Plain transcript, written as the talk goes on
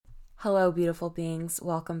Hello, beautiful beings.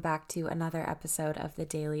 Welcome back to another episode of the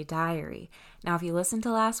Daily Diary. Now, if you listened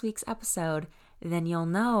to last week's episode, then you'll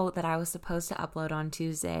know that I was supposed to upload on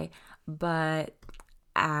Tuesday, but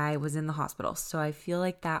I was in the hospital. So I feel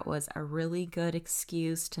like that was a really good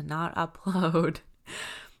excuse to not upload.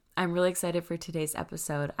 I'm really excited for today's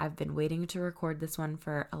episode. I've been waiting to record this one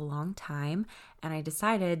for a long time, and I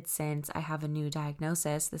decided since I have a new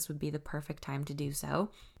diagnosis, this would be the perfect time to do so.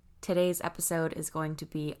 Today's episode is going to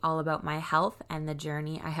be all about my health and the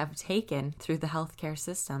journey I have taken through the healthcare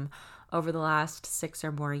system over the last 6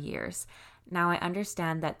 or more years. Now, I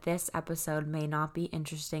understand that this episode may not be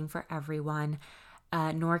interesting for everyone,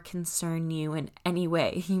 nor concern you in any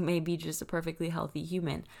way. You may be just a perfectly healthy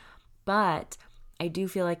human, but I do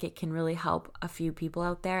feel like it can really help a few people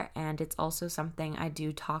out there, and it's also something I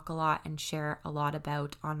do talk a lot and share a lot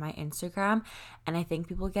about on my Instagram, and I think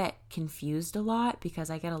people get confused a lot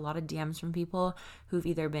because I get a lot of DMs from people who've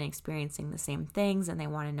either been experiencing the same things and they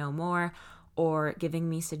want to know more, or giving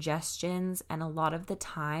me suggestions, and a lot of the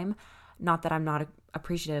time, not that I'm not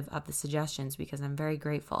appreciative of the suggestions because I'm very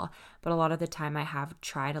grateful, but a lot of the time I have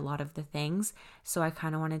tried a lot of the things, so I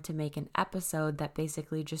kind of wanted to make an episode that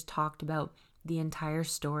basically just talked about the entire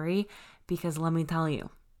story because let me tell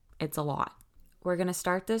you, it's a lot. We're going to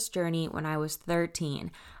start this journey when I was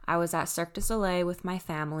 13. I was at Cirque du Soleil with my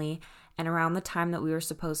family, and around the time that we were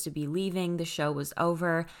supposed to be leaving, the show was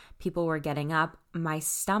over, people were getting up, my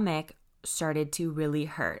stomach started to really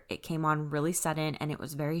hurt. It came on really sudden and it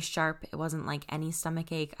was very sharp. It wasn't like any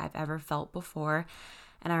stomach ache I've ever felt before.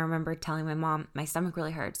 And I remember telling my mom, my stomach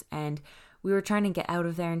really hurts, and we were trying to get out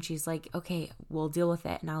of there, and she's like, okay, we'll deal with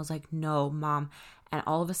it. And I was like, no, Mom. And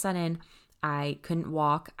all of a sudden, I couldn't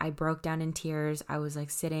walk. I broke down in tears. I was like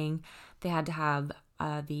sitting. They had to have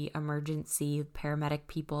the emergency paramedic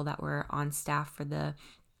people that were on staff for the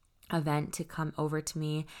event to come over to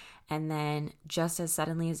me. And then just as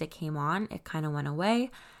suddenly as it came on, it kind of went away.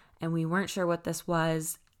 And we weren't sure what this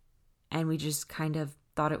was. And we just kind of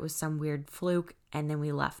thought it was some weird fluke. And then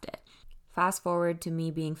we left it. Fast forward to me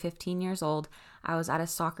being 15 years old, I was at a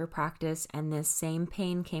soccer practice and this same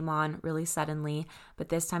pain came on really suddenly, but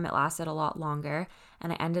this time it lasted a lot longer,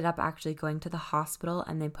 and I ended up actually going to the hospital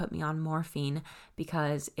and they put me on morphine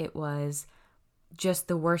because it was just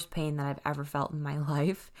the worst pain that I've ever felt in my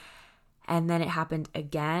life. And then it happened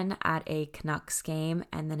again at a Canucks game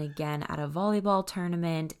and then again at a volleyball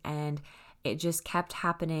tournament, and it just kept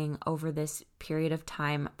happening over this period of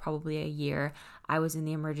time, probably a year. I was in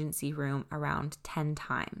the emergency room around 10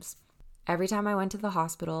 times. Every time I went to the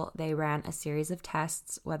hospital, they ran a series of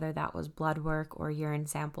tests, whether that was blood work or urine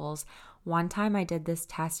samples. One time I did this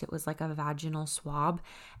test, it was like a vaginal swab,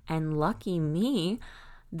 and lucky me,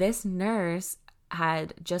 this nurse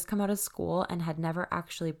had just come out of school and had never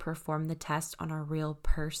actually performed the test on a real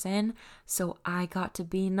person. So I got to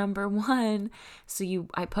be number one. So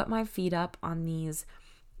I put my feet up on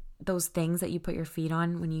those things that you put your feet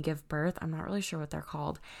on when you give birth. I'm not really sure what they're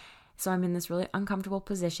called. So I'm in this really uncomfortable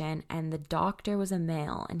position, and the doctor was a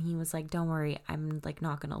male, and he was like, don't worry, I'm like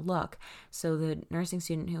not gonna look. So the nursing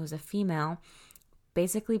student, who was a female,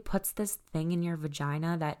 basically puts this thing in your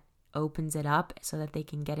vagina that opens it up so that they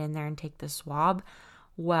can get in there and take the swab.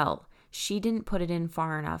 Well, she didn't put it in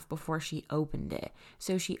far enough before she opened it.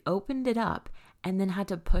 So she opened it up and then had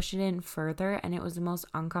to push it in further, and it was the most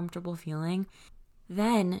uncomfortable feeling.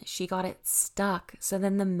 Then she got it stuck. So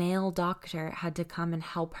then the male doctor had to come and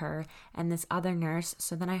help her, and this other nurse.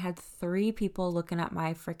 So then I had 3 people looking at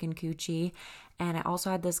my freaking coochie, and I also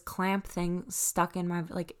had this clamp thing stuck in my,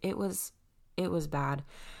 like, it was bad.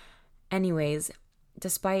 Anyways,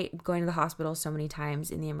 despite going to the hospital so many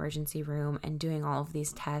times in the emergency room and doing all of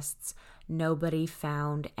these tests, nobody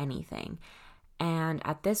found anything. And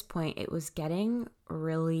at this point, it was getting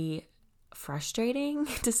really frustrating,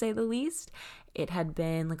 to say the least. It had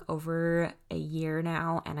been like over a year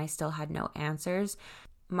now, and I still had no answers.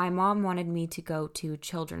 My mom wanted me to go to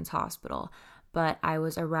Children's Hospital, but I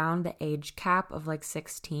was around the age cap of like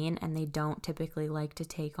 16, and they don't typically like to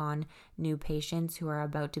take on new patients who are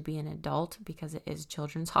about to be an adult because it is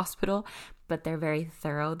Children's Hospital, but they're very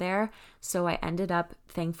thorough there. So I ended up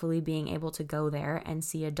thankfully being able to go there and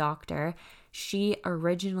see a doctor. She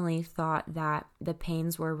originally thought that the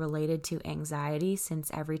pains were related to anxiety,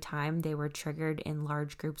 since every time they were triggered in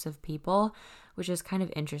large groups of people, which is kind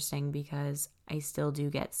of interesting because I still do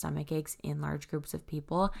get stomach aches in large groups of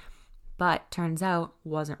people. But turns out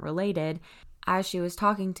wasn't related. As she was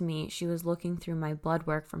talking to me, she was looking through my blood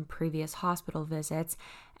work from previous hospital visits,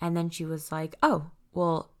 and then she was like, oh,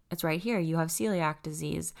 well, it's right here. You have celiac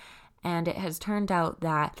disease. And it has turned out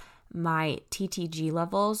that my TTG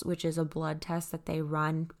levels, which is a blood test that they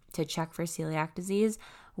run to check for celiac disease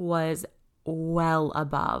was well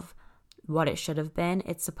above what it should have been.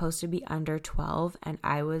 It's supposed to be under 12, and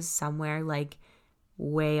I was somewhere like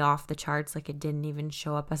way off the charts. Like it didn't even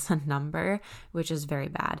show up as a number, which is very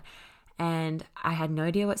bad. And I had no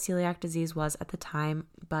idea what celiac disease was at the time,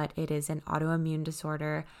 but it is an autoimmune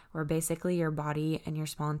disorder where basically your body and your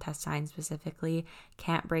small intestine specifically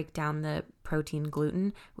can't break down the protein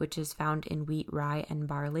gluten, which is found in wheat, rye, and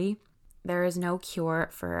barley. There is no cure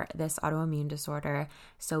for this autoimmune disorder.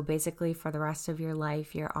 So basically for the rest of your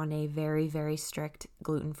life, you're on a very, very strict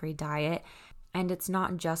gluten-free diet. And it's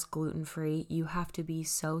not just gluten-free. You have to be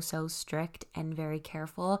so strict and very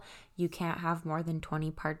careful. You can't have more than 20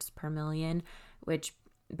 parts per million, which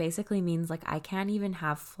basically means like I can't even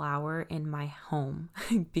have flour in my home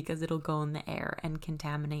because it'll go in the air and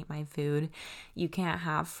contaminate my food. You can't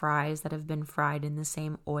have fries that have been fried in the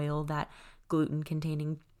same oil that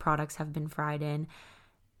gluten-containing products have been fried in.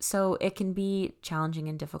 So it can be challenging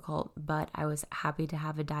and difficult, but I was happy to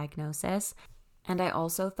have a diagnosis. And I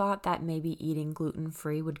also thought that maybe eating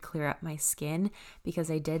gluten-free would clear up my skin because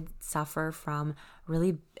I did suffer from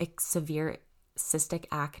really severe cystic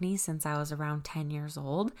acne since I was around 10 years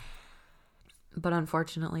old. But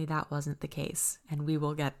unfortunately, that wasn't the case, and we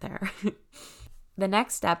will get there. The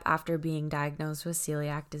next step after being diagnosed with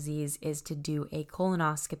celiac disease is to do a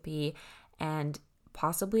colonoscopy and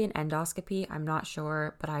possibly an endoscopy. I'm not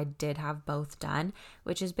sure, but I did have both done,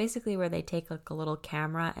 which is basically where they take like a little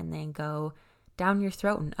camera and then go down your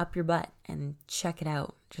throat and up your butt and check it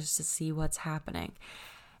out just to see what's happening.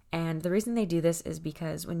 And the reason they do this is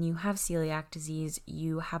because when you have celiac disease,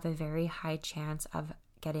 you have a very high chance of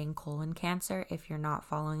getting colon cancer if you're not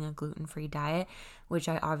following a gluten-free diet, which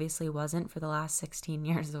I obviously wasn't for the last 16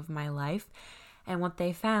 years of my life. And what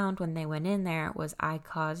they found when they went in there was I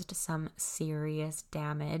caused some serious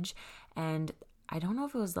damage. And I don't know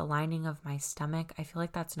if it was the lining of my stomach. I feel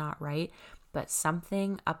like that's not right. But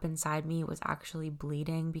something up inside me was actually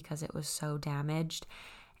bleeding because it was so damaged.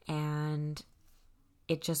 And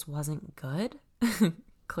it just wasn't good,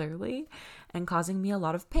 clearly, and causing me a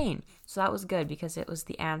lot of pain. So that was good because it was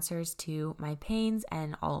the answers to my pains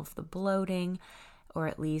and all of the bloating, or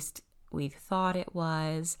at least we thought it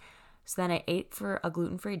was. So then I ate for a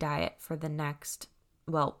gluten-free diet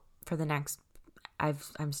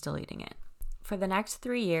I'm still eating it. For the next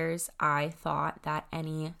 3 years, I thought that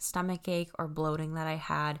any stomach ache or bloating that I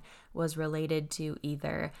had was related to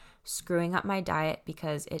either screwing up my diet,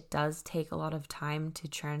 because it does take a lot of time to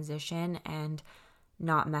transition and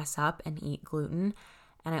not mess up and eat gluten.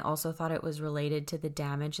 And I also thought it was related to the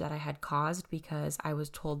damage that I had caused, because I was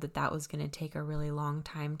told that that was going to take a really long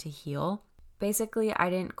time to heal. Basically,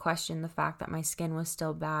 I didn't question the fact that my skin was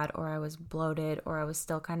still bad, or I was bloated, or I was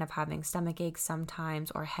still kind of having stomach aches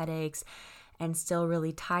sometimes, or headaches, and still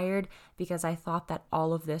really tired, because I thought that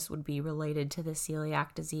all of this would be related to the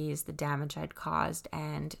celiac disease, the damage I'd caused,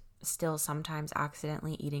 and still sometimes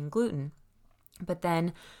accidentally eating gluten. But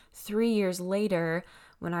then 3 years later,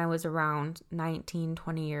 when I was around 19,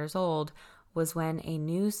 20 years old, was when a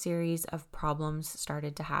new series of problems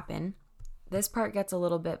started to happen. This part gets a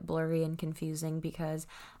little bit blurry and confusing because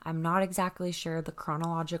I'm not exactly sure the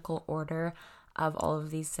chronological order of all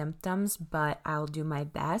of these symptoms, but I'll do my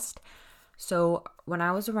best. So when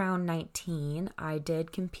I was around 19, I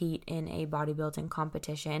did compete in a bodybuilding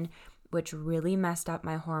competition, which really messed up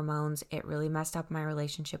my hormones. It really messed up my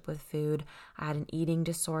relationship with food. I had an eating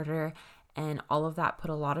disorder, and all of that put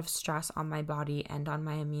a lot of stress on my body and on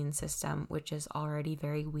my immune system, which is already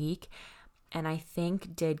very weak, and I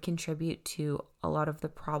think did contribute to a lot of the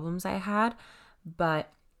problems I had.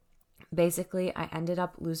 But basically, I ended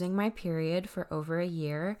up losing my period for over a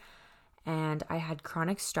year, and I had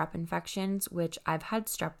chronic strep infections, which I've had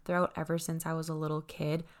strep throat ever since I was a little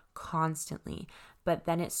kid, constantly. But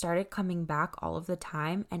then it started coming back all of the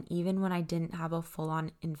time, and even when I didn't have a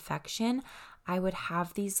full-on infection, I would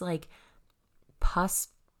have these like pus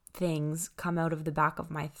things come out of the back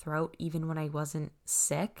of my throat even when I wasn't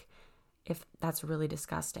sick. If that's really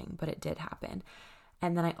disgusting, but it did happen.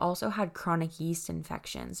 And then I also had chronic yeast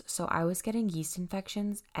infections. So I was getting yeast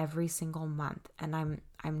infections every single month, and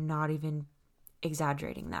I'm not even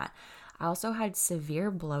exaggerating that. I also had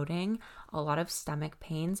severe bloating, a lot of stomach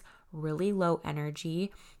pains, really low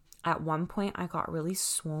energy. At one point, I got really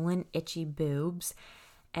swollen, itchy boobs,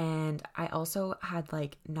 and I also had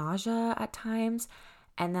like nausea at times.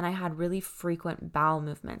 And then I had really frequent bowel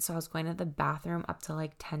movements. So I was going to the bathroom up to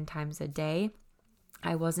like 10 times a day.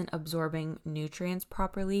 I wasn't absorbing nutrients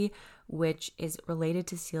properly, which is related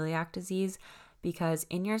to celiac disease because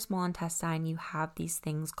in your small intestine, you have these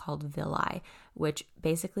things called villi, which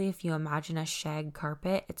basically, if you imagine a shag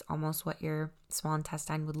carpet, it's almost what your small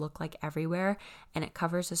intestine would look like everywhere. And it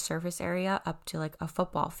covers a surface area up to like a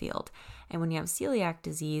football field. And when you have celiac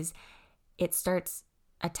disease, it starts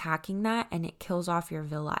attacking that and it kills off your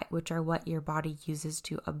villi, which are what your body uses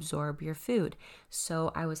to absorb your food.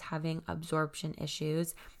 So I was having absorption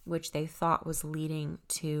issues, which they thought was leading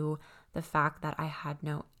to the fact that I had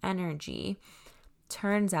no energy.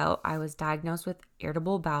 Turns out I was diagnosed with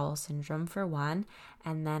irritable bowel syndrome for one,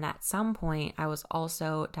 and then at some point I was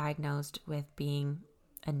also diagnosed with being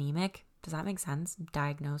anemic. Does that make sense?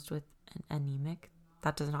 Diagnosed with anemic?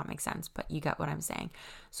 That does not make sense, but you get what I'm saying.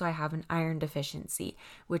 So I have an iron deficiency,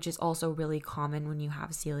 which is also really common when you have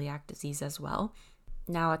celiac disease as well.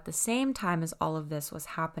 Now, at the same time as all of this was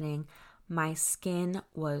happening, my skin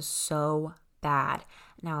was so bad.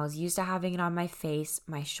 Now, I was used to having it on my face,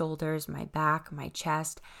 my shoulders, my back, my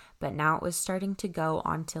chest, but now it was starting to go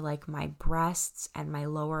onto like my breasts and my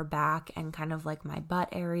lower back and kind of like my butt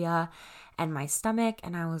area and my stomach.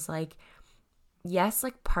 And I was like, yes,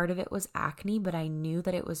 like part of it was acne, but I knew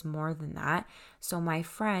that it was more than that. So my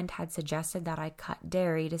friend had suggested that I cut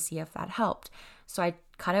dairy to see if that helped. So I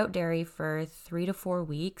cut out dairy for 3 to 4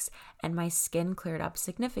 weeks and my skin cleared up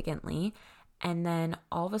significantly. And then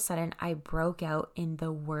all of a sudden I broke out in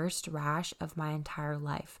the worst rash of my entire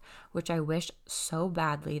life, which I wish so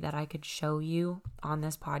badly that I could show you on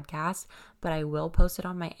this podcast, but I will post it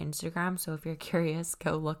on my Instagram. So if you're curious,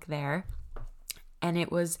 go look there. And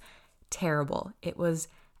it was terrible. It was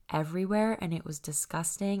everywhere and it was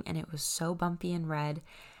disgusting and it was so bumpy and red.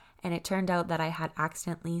 And it turned out that I had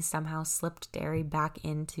accidentally somehow slipped dairy back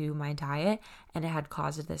into my diet and it had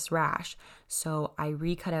caused this rash. So I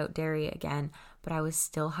recut out dairy again, but I was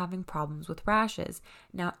still having problems with rashes.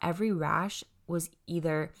 Now, every rash was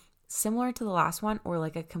either similar to the last one or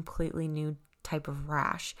like a completely new type of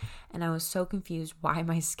rash. And I was so confused why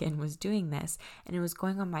my skin was doing this. And it was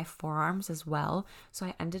going on my forearms as well. So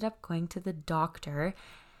I ended up going to the doctor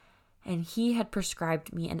and he had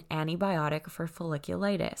prescribed me an antibiotic for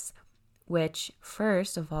folliculitis, which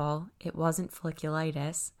first of all, it wasn't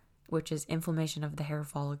folliculitis, which is inflammation of the hair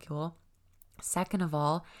follicle. Second of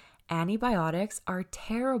all, antibiotics are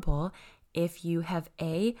terrible if you have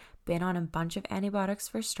A, been on a bunch of antibiotics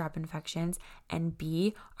for strep infections, and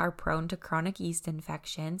B, are prone to chronic yeast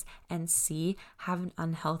infections, and C, have an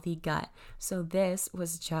unhealthy gut. So this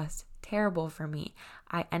was just terrible for me.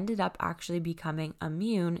 I ended up actually becoming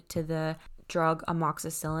immune to the drug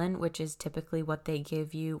amoxicillin, which is typically what they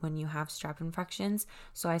give you when you have strep infections.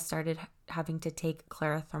 So I started having to take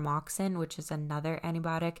clarithromycin, which is another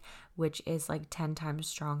antibiotic, which is like 10 times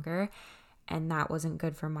stronger. And that wasn't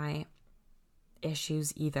good for my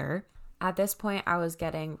issues either. At this point, I was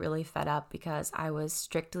getting really fed up because I was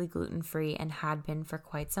strictly gluten-free and had been for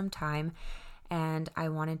quite some time. And I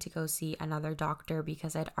wanted to go see another doctor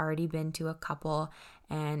because I'd already been to a couple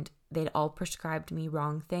and they'd all prescribed me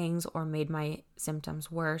wrong things or made my symptoms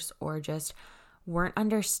worse or just weren't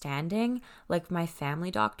understanding. Like my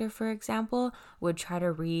family doctor, for example, would try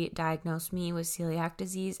to re-diagnose me with celiac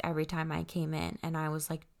disease every time I came in. And I was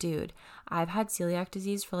like, dude, I've had celiac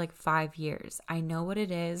disease for like 5 years. I know what it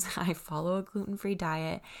is. I follow a gluten-free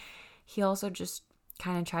diet. He also just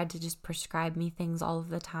kind of tried to just prescribe me things all of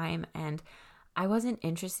the time. And I wasn't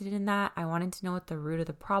interested in that. I wanted to know what the root of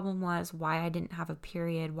the problem was, why I didn't have a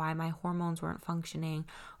period, why my hormones weren't functioning,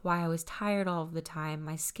 why I was tired all of the time.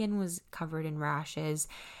 My skin was covered in rashes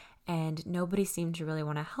and nobody seemed to really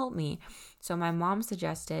want to help me. So my mom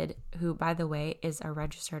suggested, who by the way is a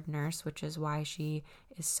registered nurse, which is why she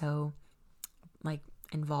is so like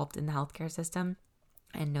involved in the healthcare system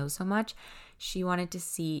and knows so much. She wanted to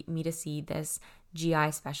see this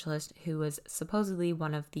GI specialist who was supposedly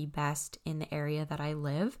one of the best in the area that I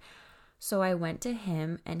live. So I went to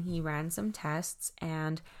him and he ran some tests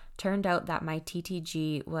and turned out that my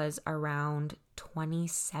TTG was around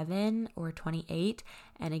 27 or 28.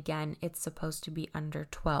 And again, it's supposed to be under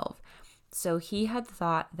 12. So he had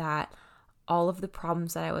thought that all of the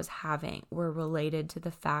problems that I was having were related to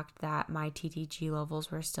the fact that my TTG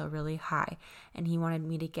levels were still really high. And he wanted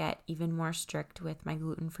me to get even more strict with my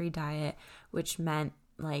gluten-free diet, which meant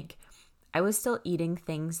like I was still eating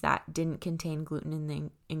things that didn't contain gluten in the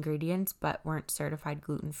ingredients but weren't certified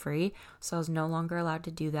gluten-free. So I was no longer allowed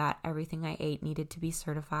to do that. Everything I ate needed to be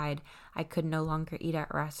certified. I could no longer eat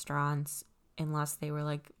at restaurants unless they were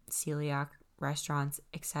like celiac restaurants,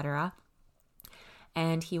 etc.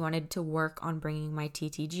 And he wanted to work on bringing my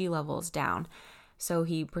TTG levels down. So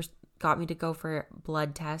he got me to go for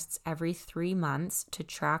blood tests every 3 months to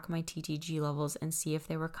track my TTG levels and see if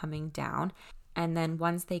they were coming down. And then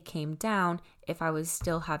once they came down, if I was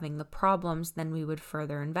still having the problems, then we would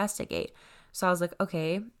further investigate. So I was like,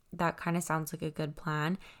 okay, that kind of sounds like a good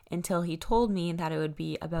plan, until he told me that it would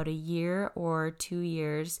be about a year or 2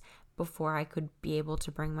 years before I could be able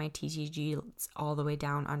to bring my TTG all the way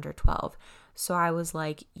down under 12. So I was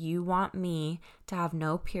like, you want me to have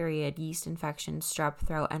no period, yeast infection, strep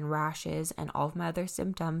throat, and rashes, and all of my other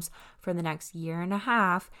symptoms for the next year and a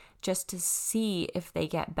half just to see if they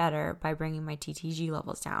get better by bringing my TTG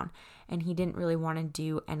levels down. And he didn't really want to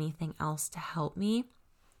do anything else to help me.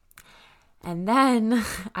 And then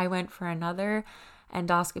I went for another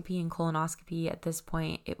endoscopy and colonoscopy. At this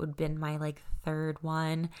point, it would have been my third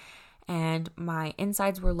one. And my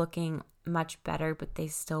insides were looking much better, but they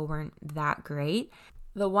still weren't that great.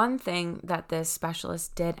 The one thing that this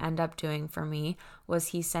specialist did end up doing for me was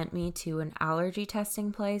he sent me to an allergy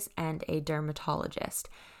testing place and a dermatologist.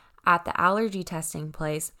 At the allergy testing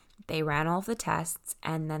place, they ran all of the tests,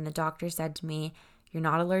 and then the doctor said to me, "You're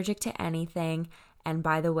not allergic to anything, and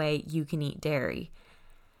by the way, you can eat dairy."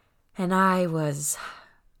 And I was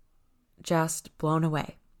just blown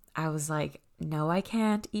away. I was like, no, I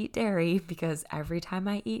can't eat dairy, because every time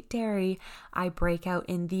I eat dairy, I break out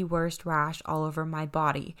in the worst rash all over my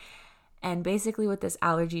body. And basically what this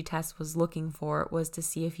allergy test was looking for was to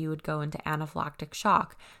see if you would go into anaphylactic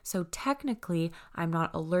shock. So technically, I'm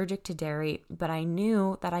not allergic to dairy, but I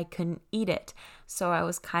knew that I couldn't eat it. So I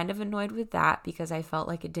was kind of annoyed with that because I felt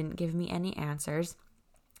like it didn't give me any answers.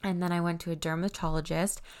 And then I went to a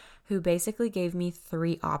dermatologist who basically gave me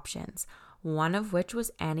 3 options, one of which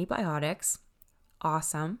was antibiotics.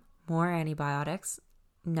 Awesome. More antibiotics.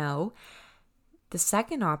 No. The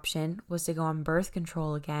second option was to go on birth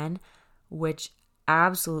control again, which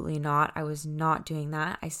absolutely not. I was not doing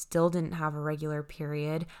that. I still didn't have a regular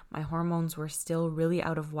period. My hormones were still really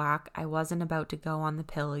out of whack. I wasn't about to go on the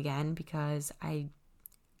pill again because I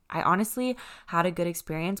honestly had a good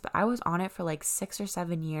experience, but I was on it for 6 or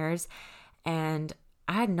 7 years and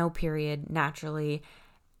I had no period naturally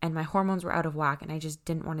and my hormones were out of whack and I just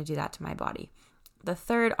didn't want to do that to my body. The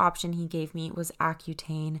third option he gave me was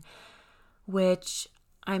Accutane, which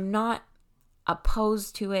I'm not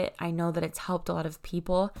opposed to it. I know that it's helped a lot of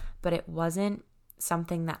people, but it wasn't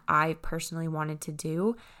something that I personally wanted to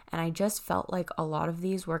do. And I just felt like a lot of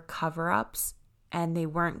these were cover-ups and they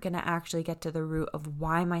weren't going to actually get to the root of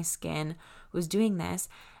why my skin was doing this.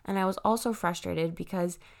 And I was also frustrated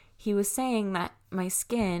because he was saying that my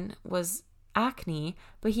skin was acne,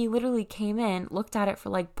 but he literally came in, looked at it for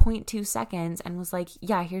 0.2 seconds and was like,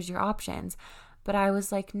 yeah, here's your options. But I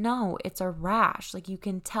was like, no, it's a rash. You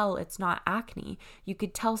can tell it's not acne. You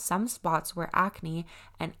could tell some spots were acne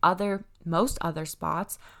and most other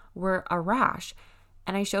spots were a rash.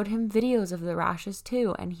 And I showed him videos of the rashes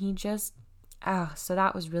too. And he just, so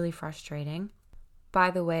that was really frustrating.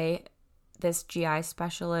 By the way, this GI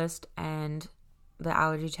specialist and the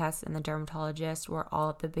allergy test and the dermatologist were all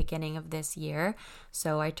at the beginning of this year.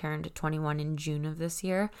 So I turned 21 in June of this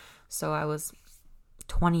year. So I was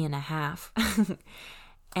 20 and a half.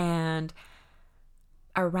 And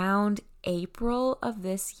around April of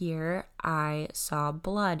this year, I saw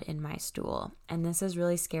blood in my stool. And this is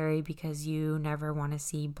really scary because you never want to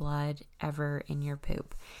see blood ever in your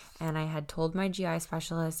poop. And I had told my GI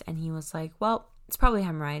specialist and he was like, well, it's probably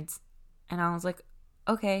hemorrhoids. And I was like,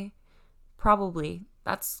 okay, probably.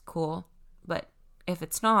 That's cool. But if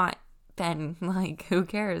it's not, then who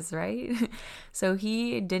cares, right? So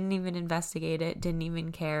he didn't even investigate it, didn't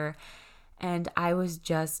even care. And I was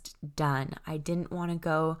just done. I didn't want to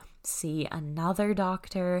go see another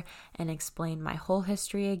doctor and explain my whole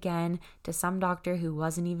history again to some doctor who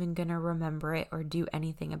wasn't even going to remember it or do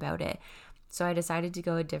anything about it. So I decided to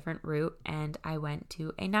go a different route and I went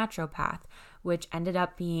to a naturopath, which ended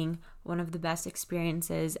up being one of the best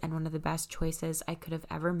experiences and one of the best choices I could have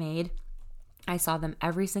ever made. I saw them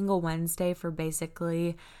every single Wednesday for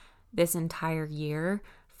basically this entire year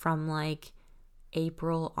from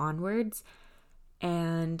April onwards.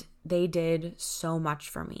 And they did so much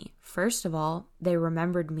for me. First of all, they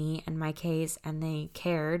remembered me and my case and they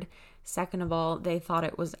cared. Second of all, they thought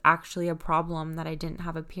it was actually a problem that I didn't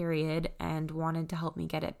have a period and wanted to help me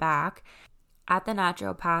get it back. At the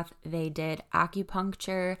naturopath, they did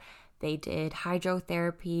acupuncture, they did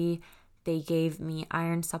hydrotherapy, they gave me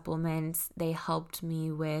iron supplements, they helped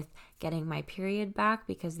me with getting my period back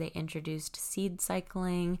because they introduced seed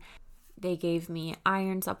cycling, they gave me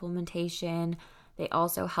iron supplementation, they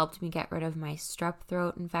also helped me get rid of my strep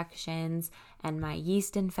throat infections and my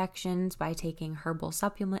yeast infections by taking herbal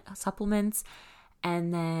supplements.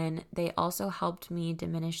 And then they also helped me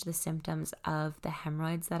diminish the symptoms of the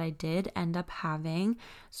hemorrhoids that I did end up having.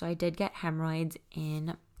 So I did get hemorrhoids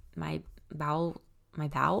in my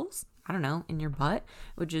bowels, I don't know, in your butt,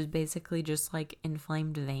 which is basically just like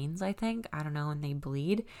inflamed veins, I think. I don't know, and they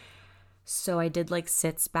bleed. So I did like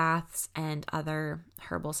sitz baths and other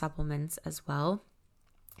herbal supplements as well.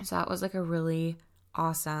 So that was like a really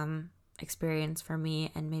awesome experience for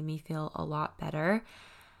me and made me feel a lot better.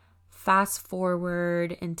 Fast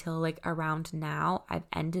forward until like around now, I've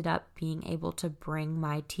ended up being able to bring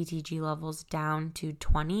my TTG levels down to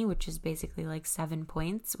 20, which is basically like 7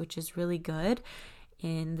 points, which is really good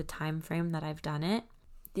in the time frame that I've done it.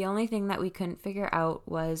 The only thing that we couldn't figure out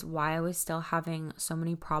was why I was still having so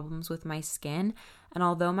many problems with my skin. And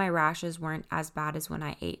although my rashes weren't as bad as when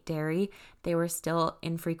I ate dairy, they were still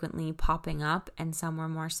infrequently popping up, and some were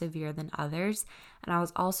more severe than others. And I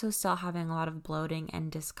was also still having a lot of bloating and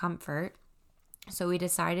discomfort. So we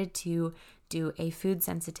decided to do a food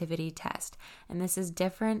sensitivity test. And this is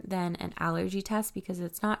different than an allergy test because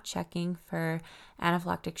it's not checking for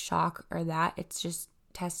anaphylactic shock or that. It's just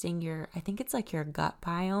testing I think it's like your gut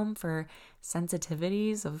biome for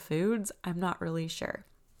sensitivities of foods. I'm not really sure.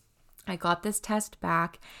 I got this test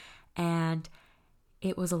back and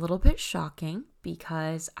it was a little bit shocking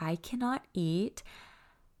because I cannot eat.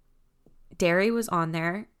 Dairy was on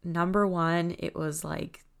there. Number one, it was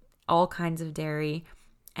like all kinds of dairy.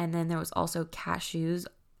 And then there was also cashews,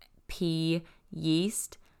 pea,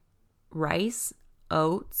 yeast, rice,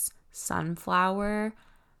 oats, sunflower,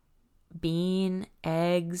 bean,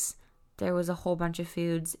 eggs. There was a whole bunch of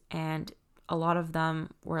foods, and a lot of them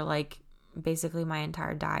were like basically my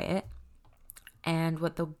entire diet. And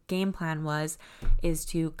what the game plan was is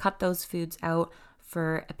to cut those foods out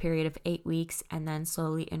for a period of 8 weeks and then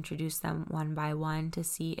slowly introduce them one by one to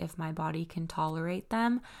see if my body can tolerate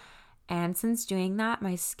them. And since doing that,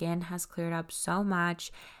 my skin has cleared up so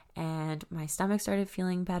much and my stomach started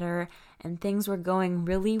feeling better and things were going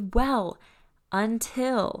really well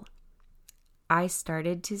until I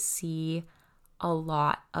started to see a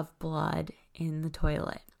lot of blood in the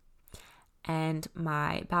toilet. And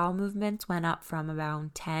my bowel movements went up from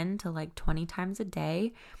around 10 to like 20 times a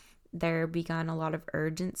day. There began a lot of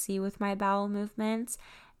urgency with my bowel movements,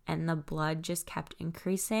 and the blood just kept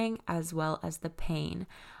increasing as well as the pain.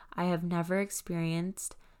 I have never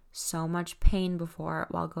experienced so much pain before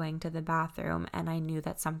while going to the bathroom, and I knew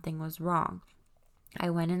that something was wrong. I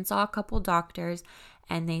went and saw a couple doctors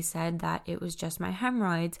and they said that it was just my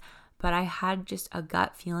hemorrhoids, but I had just a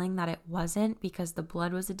gut feeling that it wasn't because the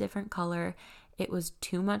blood was a different color. It was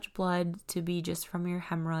too much blood to be just from your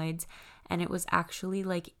hemorrhoids, and it was actually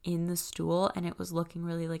like in the stool and it was looking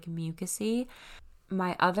really like mucousy.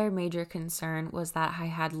 My other major concern was that I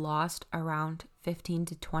had lost around 15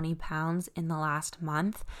 to 20 pounds in the last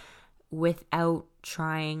month without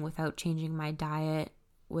changing my diet,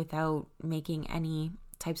 without making any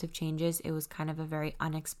types of changes. It was kind of a very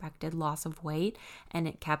unexpected loss of weight and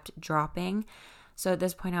it kept dropping. So at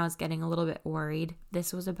this point I was getting a little bit worried.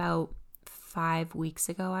 This was about 5 weeks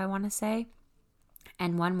ago, I want to say.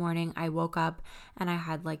 And one morning I woke up and I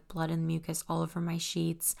had like blood and mucus all over my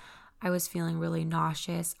sheets. I was feeling really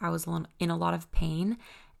nauseous. I was in a lot of pain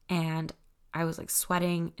and I was like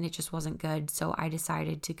sweating and it just wasn't good. So I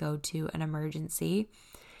decided to go to an emergency.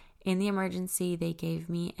 In the emergency, they gave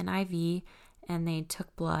me an IV and they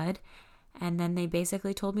took blood, and then they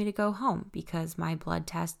basically told me to go home because my blood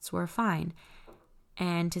tests were fine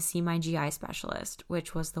and to see my GI specialist,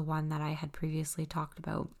 which was the one that I had previously talked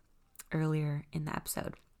about earlier in the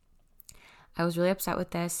episode. I was really upset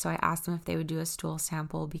with this, so I asked them if they would do a stool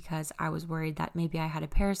sample because I was worried that maybe I had a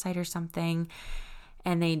parasite or something,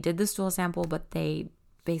 and they did the stool sample, but they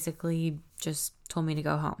basically just told me to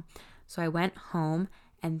go home. So I went home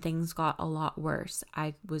and things got a lot worse.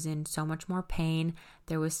 I was in so much more pain.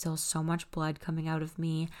 There was still so much blood coming out of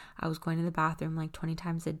me. I was going to the bathroom like 20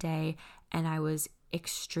 times a day and I was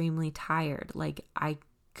extremely tired. Like I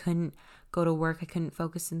couldn't go to work. I couldn't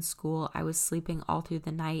focus in school. I was sleeping all through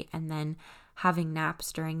the night and then having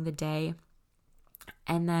naps during the day.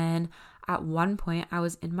 And then at one point I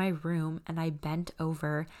was in my room and I bent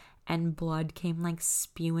over and blood came like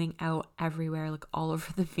spewing out everywhere, like all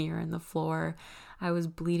over the mirror and the floor. I was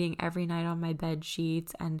bleeding every night on my bed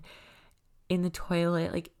sheets and in the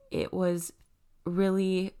toilet. Like it was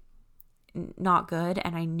really not good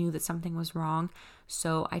and I knew that something was wrong.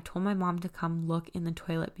 So I told my mom to come look in the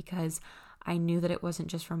toilet because I knew that it wasn't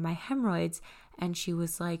just from my hemorrhoids. And she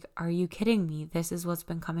was like, "Are you kidding me? This is what's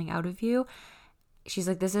been coming out of you." She's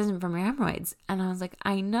like, "This isn't from your hemorrhoids." And I was like,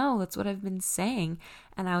 "I know, that's what I've been saying."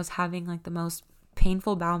 And I was having like the most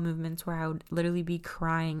painful bowel movements where I would literally be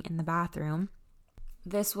crying in the bathroom.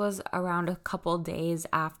 This was around a couple days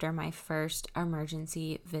after my first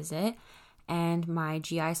emergency visit, and my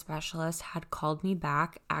GI specialist had called me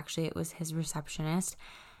back. Actually, it was his receptionist.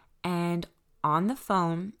 And on the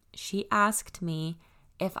phone, she asked me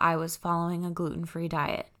if I was following a gluten-free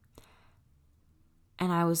diet.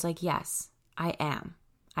 And I was like, yes, I am.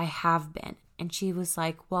 I have been. And she was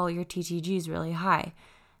like, well, your TTG is really high.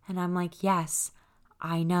 And I'm like, yes,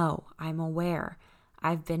 I know. I'm aware.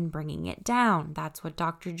 I've been bringing it down. That's what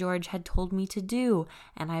Dr. George had told me to do.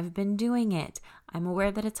 And I've been doing it. I'm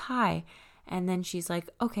aware that it's high. And then she's like,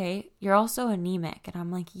 okay, you're also anemic. And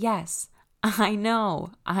I'm like, yes, I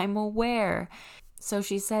know. I'm aware. So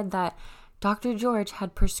she said that Dr. George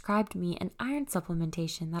had prescribed me an iron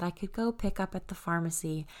supplementation that I could go pick up at the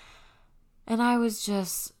pharmacy. And I was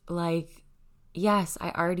just like, yes, I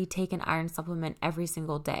already take an iron supplement every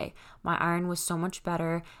single day. My iron was so much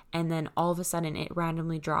better, and then all of a sudden it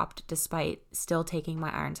randomly dropped despite still taking my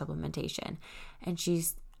iron supplementation. And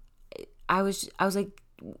I was like,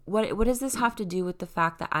 what does this have to do with the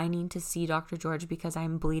fact that I need to see Dr. George because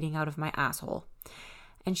I'm bleeding out of my asshole?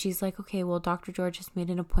 And she's like, okay, well, Dr. George has made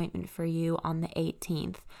an appointment for you on the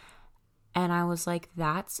 18th. And I was like,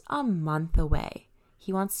 that's a month away.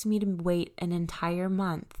 He wants me to wait an entire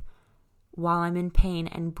month while I'm in pain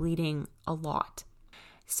and bleeding a lot.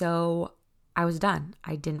 So I was done.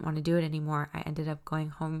 I didn't want to do it anymore. I ended up going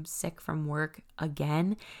home sick from work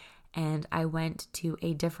again. And I went to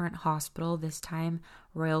a different hospital, this time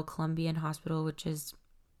Royal Columbian Hospital, which is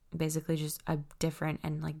basically just a different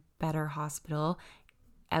and like better hospital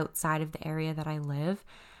outside of the area that I live.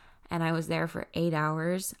 And I was there for 8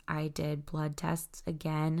 hours. I did blood tests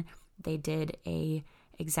again. They did a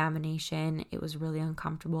examination. It was really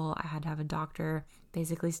uncomfortable. I had to have a doctor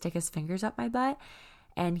basically stick his fingers up my butt.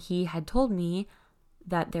 And he had told me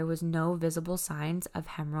that there was no visible signs of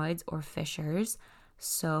hemorrhoids or fissures.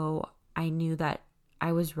 So I knew that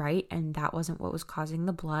I was right and that wasn't what was causing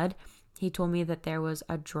the blood. He told me that there was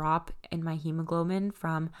a drop in my hemoglobin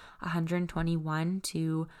from 121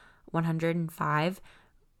 to 105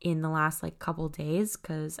 in the last couple days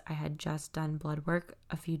because I had just done blood work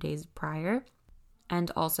a few days prior. And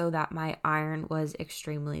also that my iron was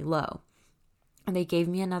extremely low. And they gave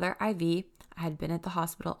me another IV. I had been at the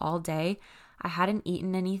hospital all day. I hadn't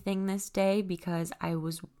eaten anything this day because I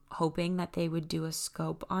was hoping that they would do a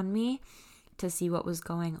scope on me to see what was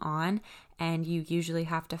going on. And you usually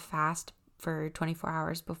have to fast for 24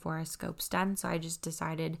 hours before a scope's done. So I just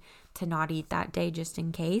decided to not eat that day just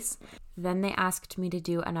in case. Then they asked me to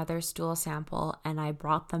do another stool sample and I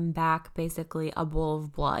brought them back basically a bowl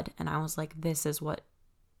of blood. And I was like, this is what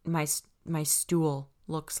my stool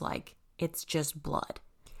looks like. It's just blood.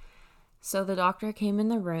 So the doctor came in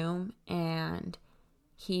the room and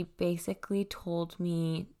he basically told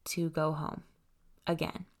me to go home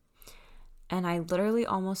again. And I literally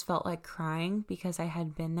almost felt like crying because I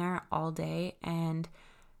had been there all day and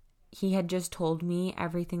he had just told me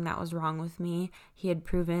everything that was wrong with me. He had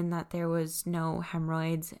proven that there was no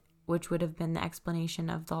hemorrhoids, which would have been the explanation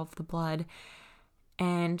of all of the blood.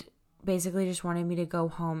 And basically just wanted me to go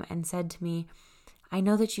home and said to me, I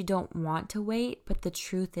know that you don't want to wait, but the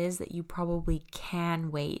truth is that you probably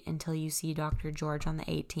can wait until you see Dr. George on the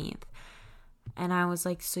 18th. And I was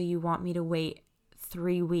like, so you want me to wait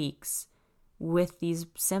 3 weeks with these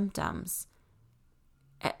symptoms?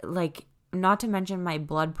 Not to mention my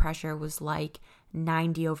blood pressure was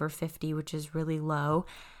 90/50, which is really low.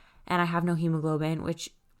 And I have no hemoglobin,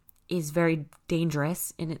 which is very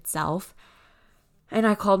dangerous in itself. And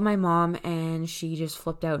I called my mom and she just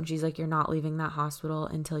flipped out and she's like, you're not leaving that hospital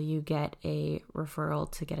until you get a referral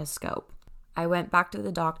to get a scope. I went back to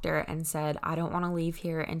the doctor and said, I don't want to leave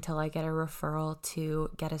here until I get a referral to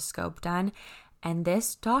get a scope done. And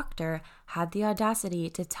this doctor had the audacity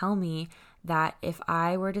to tell me that if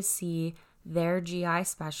I were to see their GI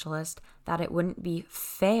specialist, that it wouldn't be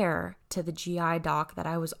fair to the GI doc that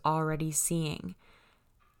I was already seeing.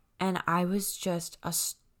 And I was just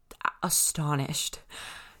astonished.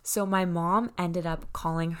 So my mom ended up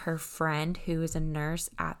calling her friend who is a nurse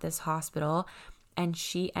at this hospital, and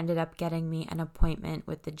she ended up getting me an appointment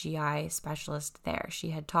with the GI specialist there. She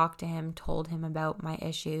had talked to him, told him about my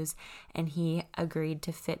issues, and he agreed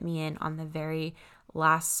to fit me in on the very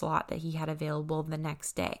last slot that he had available the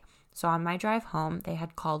next day. So on my drive home, they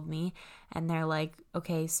had called me and they're like,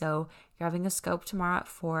 okay, so you're having a scope tomorrow at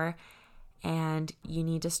 4 and you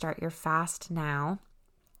need to start your fast now.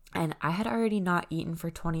 And I had already not eaten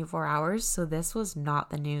for 24 hours, so this was not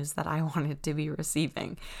the news that I wanted to be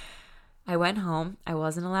receiving. I went home. I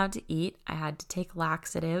wasn't allowed to eat. I had to take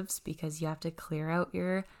laxatives because you have to clear out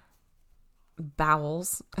your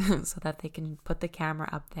bowels so that they can put the camera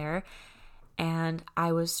up there. And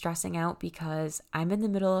I was stressing out because I'm in the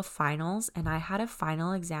middle of finals, and I had a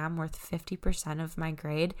final exam worth 50% of my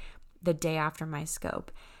grade the day after my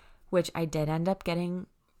scope, which I did end up getting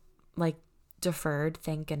like deferred,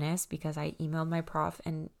 thank goodness, because I emailed my prof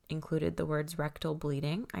and included the words rectal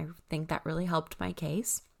bleeding. I think that really helped my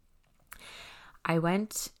case. I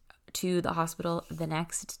went to the hospital the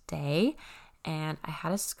next day and I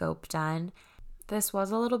had a scope done. This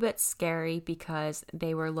was a little bit scary because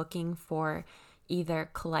they were looking for either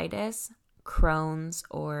colitis, Crohn's,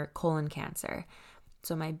 or colon cancer.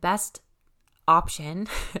 So my best option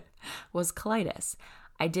was colitis.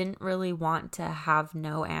 I didn't really want to have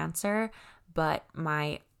no answer, but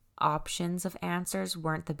my options of answers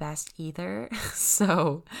weren't the best either.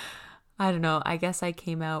 So I don't know, I guess I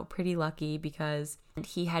came out pretty lucky because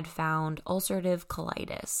he had found ulcerative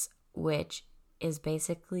colitis, which is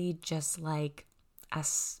basically just like a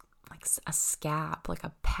scab, like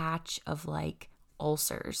a patch of like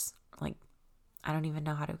ulcers. Like, I don't even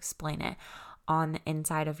know how to explain it. On the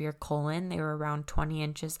inside of your colon, they were around 20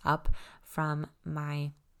 inches up from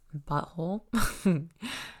my butthole.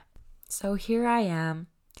 So here I am.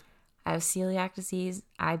 I have celiac disease,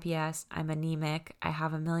 IBS, I'm anemic, I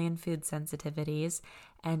have a million food sensitivities,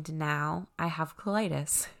 and now I have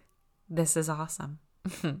colitis. This is awesome.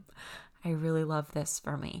 I really love this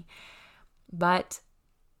for me. But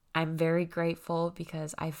I'm very grateful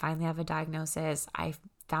because I finally have a diagnosis. I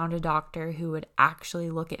found a doctor who would actually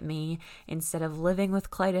look at me instead of living with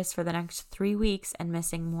colitis for the next 3 weeks and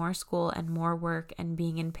missing more school and more work and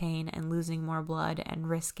being in pain and losing more blood and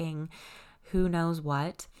risking who knows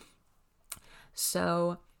what.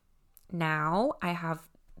 So now I have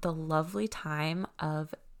the lovely time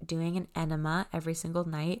of doing an enema every single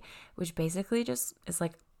night, which basically just is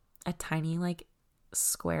like a tiny like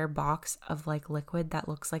square box of like liquid that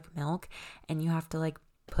looks like milk, and you have to like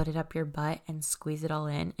put it up your butt and squeeze it all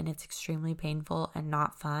in, and it's extremely painful and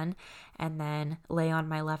not fun. And then lay on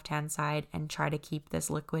my left hand side and try to keep this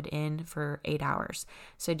liquid in for 8 hours.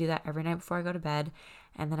 So I do that every night before I go to bed,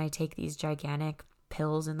 and then I take these gigantic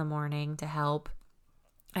pills in the morning to help.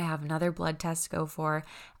 I have another blood test to go for,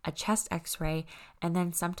 a chest x-ray, and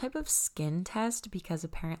then some type of skin test because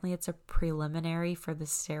apparently it's a preliminary for the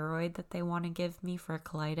steroid that they want to give me for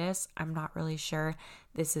colitis. I'm not really sure.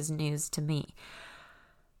 This is news to me.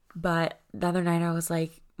 But the other night I was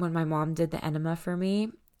like, when my mom did the enema for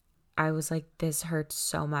me, I was like, this hurts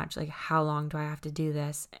so much. Like, how long do I have to do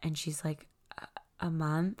this? And she's like, a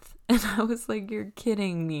month? And I was like, you're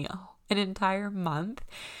kidding me. Oh, an entire month?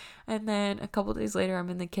 And then a couple days later, I'm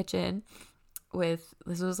in the kitchen this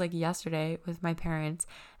was like yesterday, with my parents,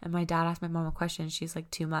 and my dad asked my mom a question. She's like,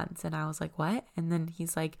 2 months. And I was like, what? And then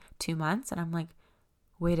he's like, 2 months? And I'm like,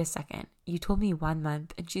 wait a second, you told me 1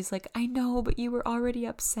 month. And she's like, I know, but you were already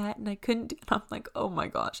upset and I couldn't do it. And I'm like, oh my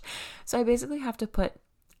gosh. So I basically have to put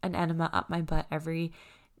an enema up my butt every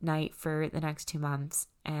night for the next 2 months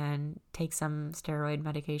and take some steroid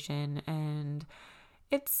medication, and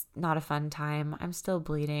it's not a fun time. I'm still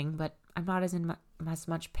bleeding, but I'm not as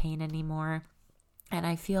much pain anymore. And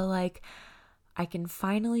I feel like I can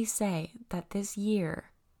finally say that this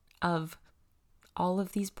year of all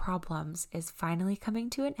of these problems is finally coming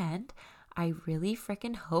to an end. I really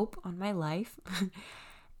freaking hope on my life.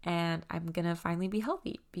 And I'm gonna finally be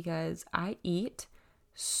healthy because I eat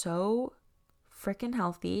so freaking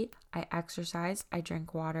healthy. I exercise, I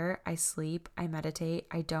drink water, I sleep, I meditate.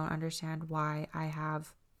 I don't understand why I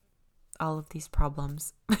have all of these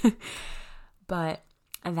problems. But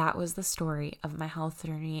that was the story of my health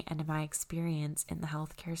journey, and my experience in the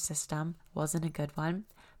healthcare system wasn't a good one.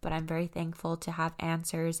 But I'm very thankful to have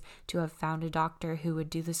answers, to have found a doctor who would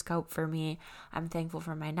do the scope for me. I'm thankful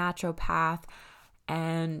for my naturopath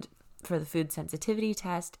and for the food sensitivity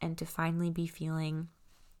test, and to finally be feeling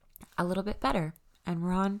a little bit better. And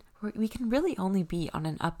we can really only be on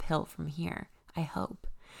an uphill from here, I hope.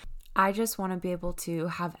 I just want to be able to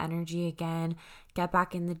have energy again, get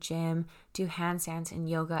back in the gym, do handstands and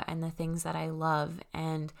yoga and the things that I love,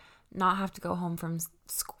 and not have to go home from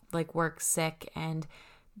like work sick and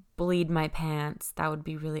bleed my pants. That would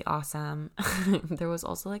be really awesome. There was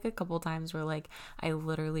also like a couple times where like I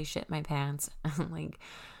literally shit my pants. Like,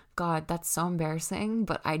 God, that's so embarrassing,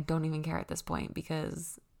 but I don't even care at this point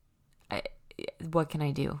because what can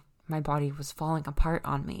I do? My body was falling apart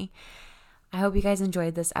on me. I hope you guys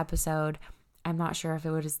enjoyed this episode. I'm not sure if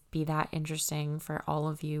it would be that interesting for all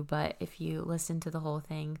of you, but if you listened to the whole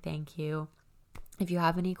thing, thank you. If you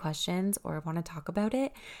have any questions or want to talk about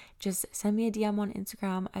it, just send me a DM on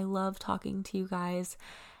Instagram. I love talking to you guys.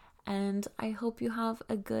 And I hope you have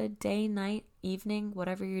a good day, night, evening,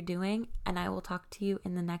 whatever you're doing. And I will talk to you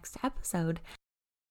in the next episode.